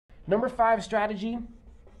Number 5 strategy.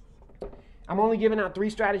 I'm only giving out 3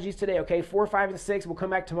 strategies today, okay? 4, 5, and 6. We'll come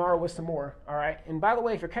back tomorrow with some more, all right? And by the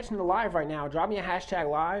way, if you're catching the live right now, drop me a hashtag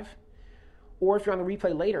live. Or if you're on the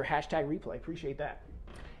replay later, hashtag replay. Appreciate that.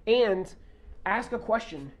 And ask a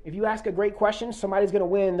question. If you ask a great question, somebody's going to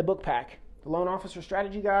win the book pack, the Loan Officer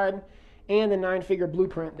Strategy Guide, and the 9-figure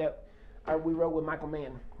blueprint that we wrote with Michael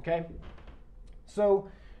Mann, okay? So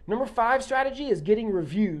number 5 strategy is getting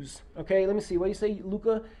reviews, okay? Let me see. What do you say,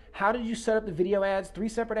 Luca? How did you set up the video ads? 3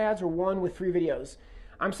 separate ads or 1 with 3 videos?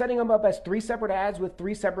 I'm setting them up as 3 separate ads with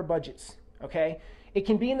 3 separate budgets, okay? It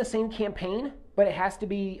can be in the same campaign, but it has to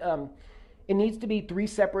be, it needs to be 3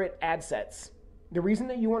 separate ad sets. The reason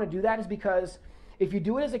that you want to do that is because if you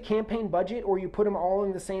do it as a campaign budget or you put them all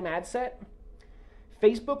in the same ad set,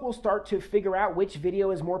 Facebook will start to figure out which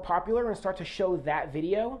video is more popular and start to show that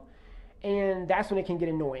video. And that's when it can get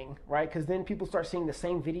annoying, right? Because then people start seeing the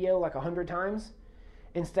same video like 100 times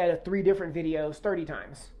instead of 3 different videos 30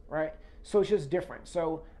 times, right? So it's just different.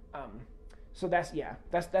 So that's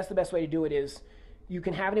the best way to do it is you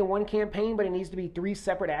can have it in one campaign, but it needs to be 3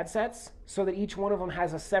 separate ad sets so that each one of them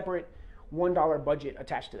has a separate $1 budget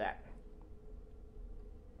attached to that.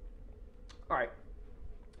 All right.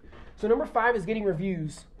 So number 5 is getting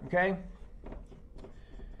reviews, okay?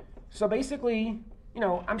 So basically,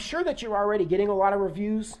 I'm sure that you're already getting a lot of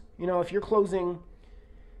reviews. If you're closing,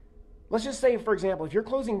 let's just say, for example, if you're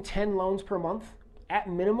closing 10 loans per month, at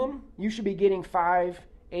minimum, you should be getting 5,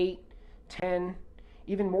 8, 10,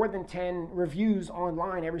 even more than 10 reviews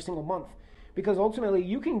online every single month. Because ultimately,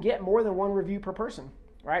 you can get more than 1 review per person,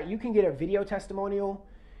 right? You can get a video testimonial.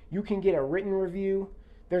 You can get a written review.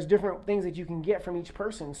 There's different things that you can get from each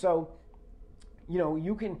person. So,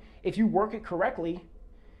 you can, if you work it correctly,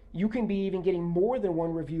 you can be even getting more than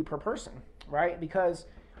 1 review per person, right? Because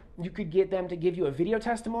you could get them to give you a video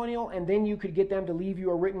testimonial, and then you could get them to leave you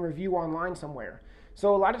a written review online somewhere.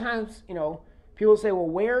 So a lot of times, people say, well,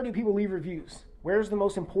 where do people leave reviews? Where's the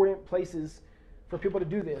most important places for people to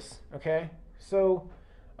do this, okay? So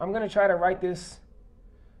I'm going to try to write this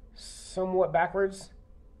somewhat backwards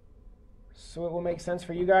so it will make sense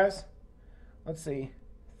for you guys. Let's see.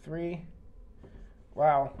 3.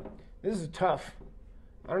 Wow. This is tough.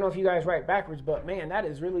 I don't know if you guys write backwards, but man, that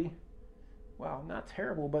is really, wow, not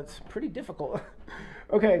terrible, but it's pretty difficult.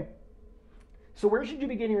 Okay. So where should you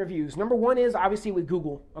be getting reviews? Number 1 is obviously with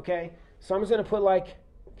Google, okay? So I'm just going to put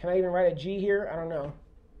can I even write a G here? I don't know.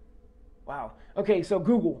 Wow. Okay, so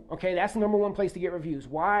Google, okay? That's the number 1 place to get reviews.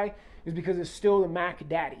 Why? Is because it's still the Mac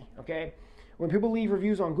daddy, okay? When people leave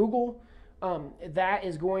reviews on Google, that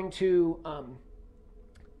is going to,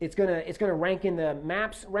 it's gonna rank in the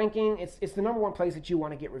maps ranking. It's the number 1 place that you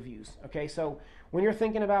want to get reviews, okay? So when you're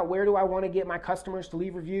thinking about where do I want to get my customers to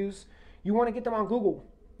leave reviews, you want to get them on Google.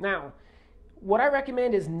 Now, what I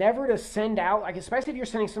recommend is never to send out, especially if you're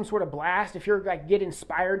sending some sort of blast, if you're get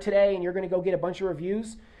inspired today and you're going to go get a bunch of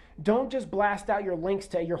reviews, don't just blast out your links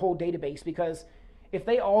to your whole database, because if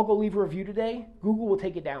they all go leave a review today, Google will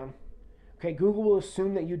take it down. Okay, Google will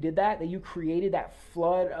assume that you did that you created that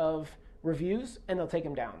flood of reviews, and they'll take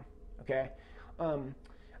them down, okay?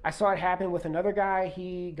 I saw it happen with another guy.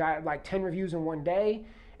 He got 10 reviews in one day,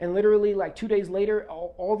 and literally 2 days later,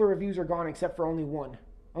 all the reviews are gone except for only 1.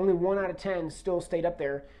 Only 1 out of 10 still stayed up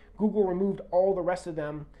there. Google removed all the rest of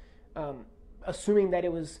them, assuming that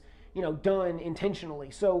it was, done intentionally.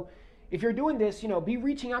 So if you're doing this, be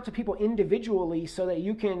reaching out to people individually so that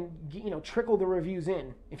you can, trickle the reviews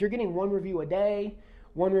in. If you're getting 1 review a day,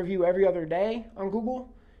 1 review every other day on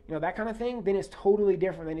Google, that kind of thing, then it's totally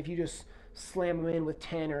different than if you just slam them in with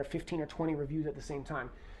 10 or 15 or 20 reviews at the same time.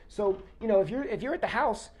 So, if you're at the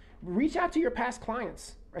house, reach out to your past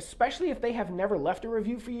clients, especially if they have never left a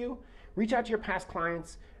review for you. Reach out to your past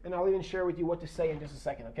clients, and I'll even share with you what to say in just a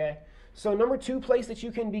second, okay? So number 2 place that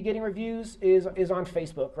you can be getting reviews is on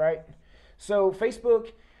Facebook, right? So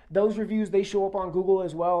Facebook, those reviews, they show up on Google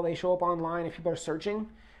as well. They show up online if people are searching.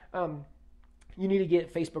 You need to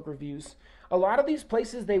get Facebook reviews. A lot of these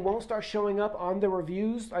places, they won't start showing up on the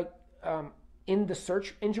reviews, in the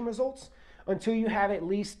search engine results, until you have at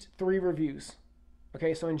least 3 reviews.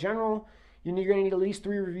 Okay, so in general, you're going to need at least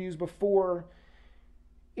 3 reviews before,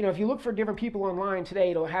 if you look for different people online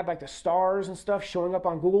today, it'll have the stars and stuff showing up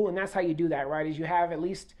on Google, and that's how you do that, right? Is you have at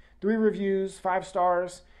least 3 reviews, 5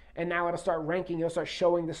 stars, and now it'll start ranking. It'll start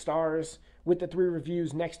showing the stars with the 3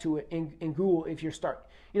 reviews next to it in Google. If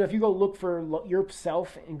you go look for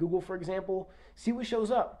yourself in Google, for example, see what shows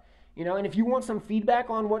up, and if you want some feedback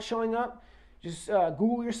on what's showing up, just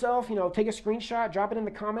Google yourself, take a screenshot, drop it in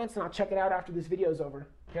the comments, and I'll check it out after this video is over,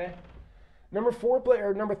 okay? Number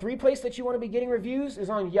 3 place that you want to be getting reviews is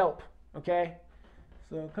on Yelp, okay?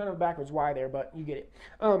 So kind of backwards Y there, but you get it.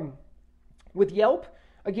 With Yelp,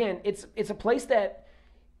 again, it's a place that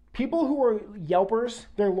people who are Yelpers,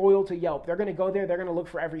 they're loyal to Yelp. They're going to go there. They're going to look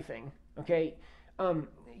for everything. Okay.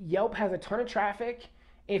 Yelp has a ton of traffic.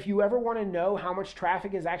 If you ever want to know how much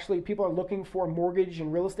traffic is actually people are looking for mortgage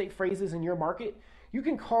and real estate phrases in your market, you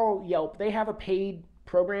can call Yelp. They have a paid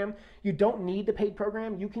program. You don't need the paid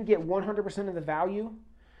program. You can get 100% of the value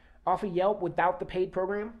off of Yelp without the paid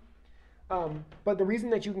program. But the reason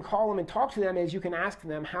that you can call them and talk to them is you can ask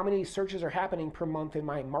them how many searches are happening per month in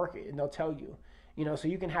my market, and they'll tell you. So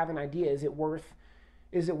you can have an idea. Is it worth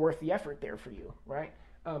the effort there for you, right?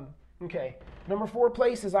 Okay. Number 4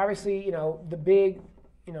 place is obviously the big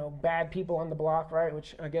bad people on the block, right?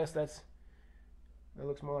 Which I guess that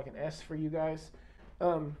looks more like an S for you guys.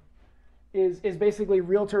 Is basically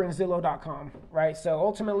Realtor and Zillow.com, right? So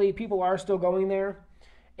ultimately, people are still going there,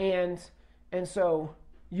 and so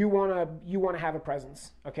you want to have a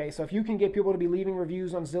presence, okay? So if you can get people to be leaving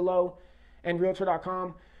reviews on Zillow and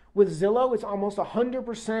Realtor.com, with Zillow, it's almost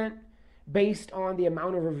 100% based on the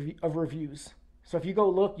amount of reviews. So if you go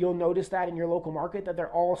look, you'll notice that in your local market that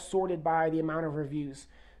they're all sorted by the amount of reviews.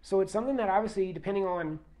 So it's something that obviously, depending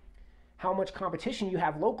on how much competition you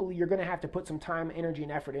have locally, you're going to have to put some time, energy,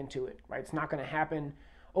 and effort into it, right? It's not going to happen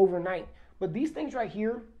overnight. But these things right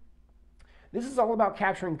here, this is all about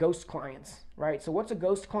capturing ghost clients, right? So what's a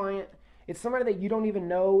ghost client? It's somebody that you don't even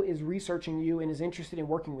know is researching you and is interested in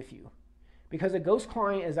working with you. Because a ghost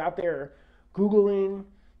client is out there Googling,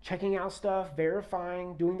 checking out stuff,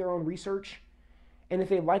 verifying, doing their own research. And if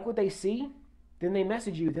they like what they see, then they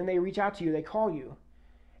message you, then they reach out to you, they call you.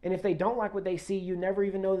 And if they don't like what they see, you never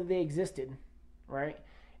even know that they existed, right?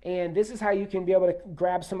 And this is how you can be able to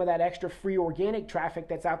grab some of that extra free organic traffic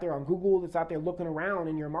that's out there on Google, that's out there looking around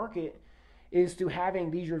in your market, is through having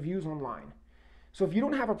these reviews online. So if you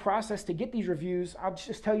don't have a process to get these reviews, I'll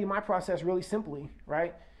just tell you my process really simply,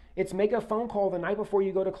 right? It's make a phone call the night before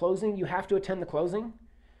you go to closing. You have to attend the closing.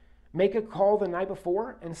 Make a call the night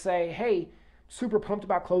before and say, hey, super pumped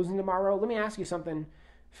about closing tomorrow. Let me ask you something,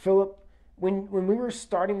 Philip. When we were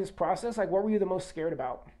starting this process, like, what were you the most scared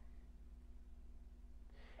about?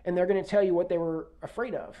 And they're going to tell you what they were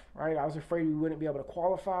afraid of, right? I was afraid we wouldn't be able to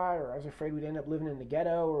qualify, or I was afraid we'd end up living in the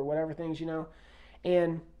ghetto, or whatever things,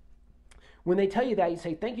 And when they tell you that, you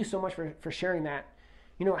say, thank you so much for sharing that.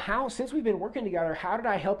 Since we've been working together, how did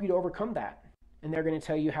I help you to overcome that? And they're going to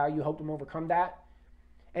tell you how you helped them overcome that.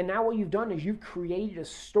 And now what you've done is you've created a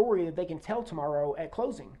story that they can tell tomorrow at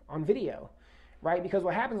closing on video, right? Because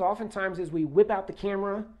what happens oftentimes is we whip out the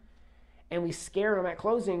camera and we scare them at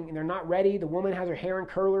closing and they're not ready. The woman has her hair in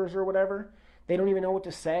curlers or whatever. They don't even know what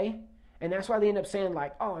to say. And that's why they end up saying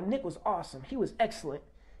like, oh, Nick was awesome. He was excellent.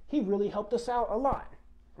 He really helped us out a lot,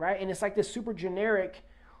 right? And it's like this super generic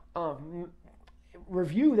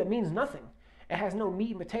review that means nothing. It has no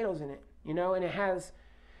meat and potatoes in it, and it has,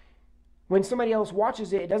 when somebody else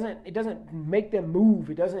watches it, it doesn't make them move.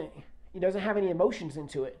 It doesn't have any emotions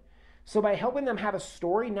into it. So by helping them have a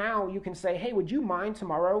story, now you can say, hey, would you mind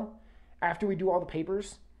tomorrow after we do all the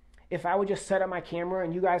papers, if I would just set up my camera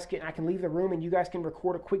and I can leave the room and you guys can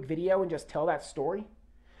record a quick video and just tell that story?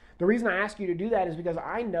 The reason I ask you to do that is because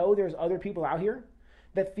I know there's other people out here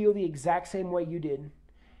that feel the exact same way you did.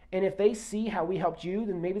 And if they see how we helped you,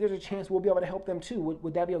 then maybe there's a chance we'll be able to help them too.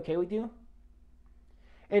 Would that be okay with you?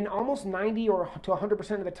 And almost 90 or to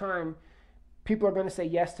 100% of the time, people are going to say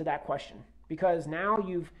yes to that question, because now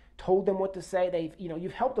you've told them what to say.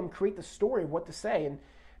 You've helped them create the story of what to say. And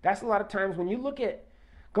that's a lot of times when you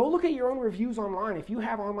go look at your own reviews online. If you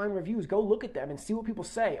have online reviews, go look at them and see what people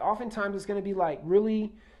say. Oftentimes it's going to be like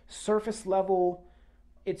really surface level.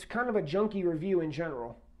 It's kind of a junky review in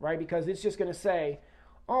general, right? Because it's just going to say,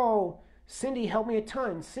 oh, Cindy helped me a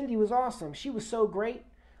ton. Cindy was awesome. She was so great.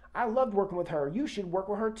 I loved working with her. You should work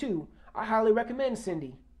with her too. I highly recommend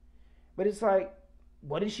Cindy. But it's like,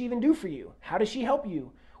 what did she even do for you? How did she help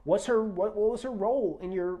you? What was her role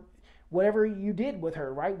in your whatever you did with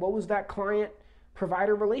her, right? What was that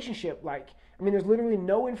client-provider relationship like? I mean, there's literally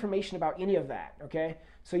no information about any of that, okay?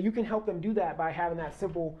 So you can help them do that by having that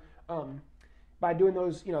simple, by doing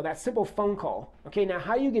those, that simple phone call. Okay, now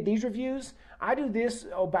how you get these reviews, I do this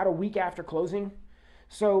about a week after closing.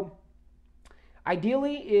 So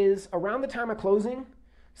ideally is around the time of closing,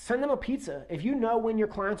 send them a pizza. If you know when your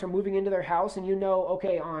clients are moving into their house and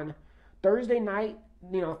okay, on Thursday night,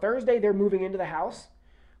 Thursday they're moving into the house,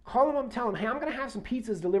 call them up and tell them, hey, I'm going to have some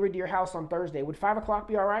pizzas delivered to your house on Thursday. Would 5 o'clock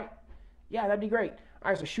be all right? Yeah, that'd be great. All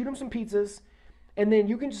right, so shoot them some pizzas, and then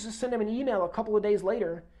you can just send them an email a couple of days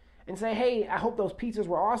later and say, hey, I hope those pizzas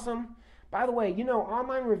were awesome. By the way,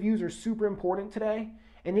 online reviews are super important today,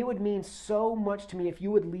 And it would mean so much to me if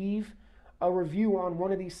you would leave a review on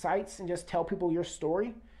one of these sites and just tell people your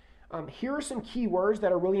story. Here are some key words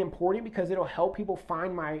that are really important because it'll help people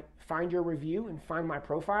find your review and find my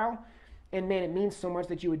profile. And man, it means so much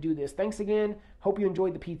that you would do this. Thanks again. Hope you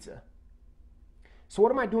enjoyed the pizza. So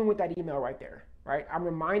what am I doing with that email right there? Right? I'm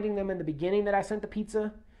reminding them in the beginning that I sent the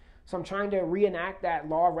pizza. So I'm trying to reenact that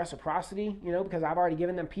law of reciprocity, because I've already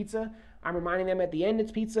given them pizza. I'm reminding them at the end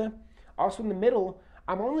it's pizza. Also in the middle,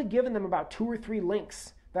 I'm only giving them about 2 or 3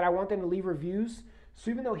 links that I want them to leave reviews. So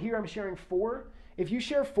even though here I'm sharing 4, if you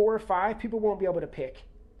share 4 or 5, people won't be able to pick.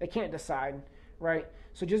 They can't decide, right?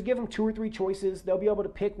 So just give them 2 or 3 choices. They'll be able to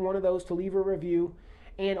pick one of those to leave a review.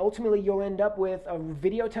 And ultimately, you'll end up with a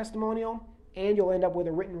video testimonial and you'll end up with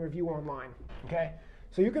a written review online, okay?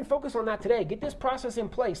 So you can focus on that today. Get this process in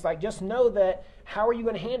place. Like, just know that how are you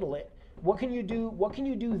going to handle it? What can you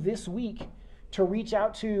do this week to reach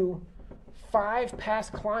out to 5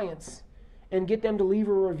 past clients and get them to leave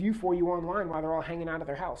a review for you online while they're all hanging out at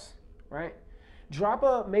their house, right?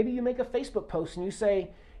 Maybe you make a Facebook post and you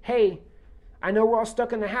say, hey, I know we're all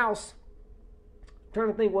stuck in the house. I'm trying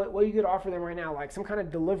to think what you could offer them right now, like some kind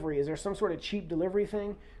of delivery. Is there some sort of cheap delivery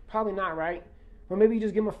thing? Probably not, right? Or maybe you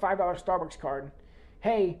just give them a $5 Starbucks card.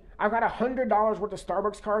 Hey, I've got $100 worth of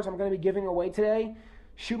Starbucks cards I'm going to be giving away today.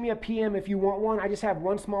 Shoot me a PM if you want one. I just have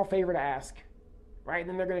one small favor to ask, right? And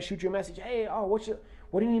then they're going to shoot you a message. Hey,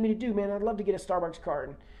 what do you need me to do, man? I'd love to get a Starbucks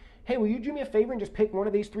card. Hey, will you do me a favor and just pick one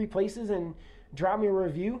of these 3 places and drop me a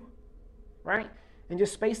review, right? And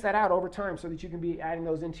just space that out over time so that you can be adding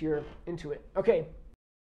those into it. Okay,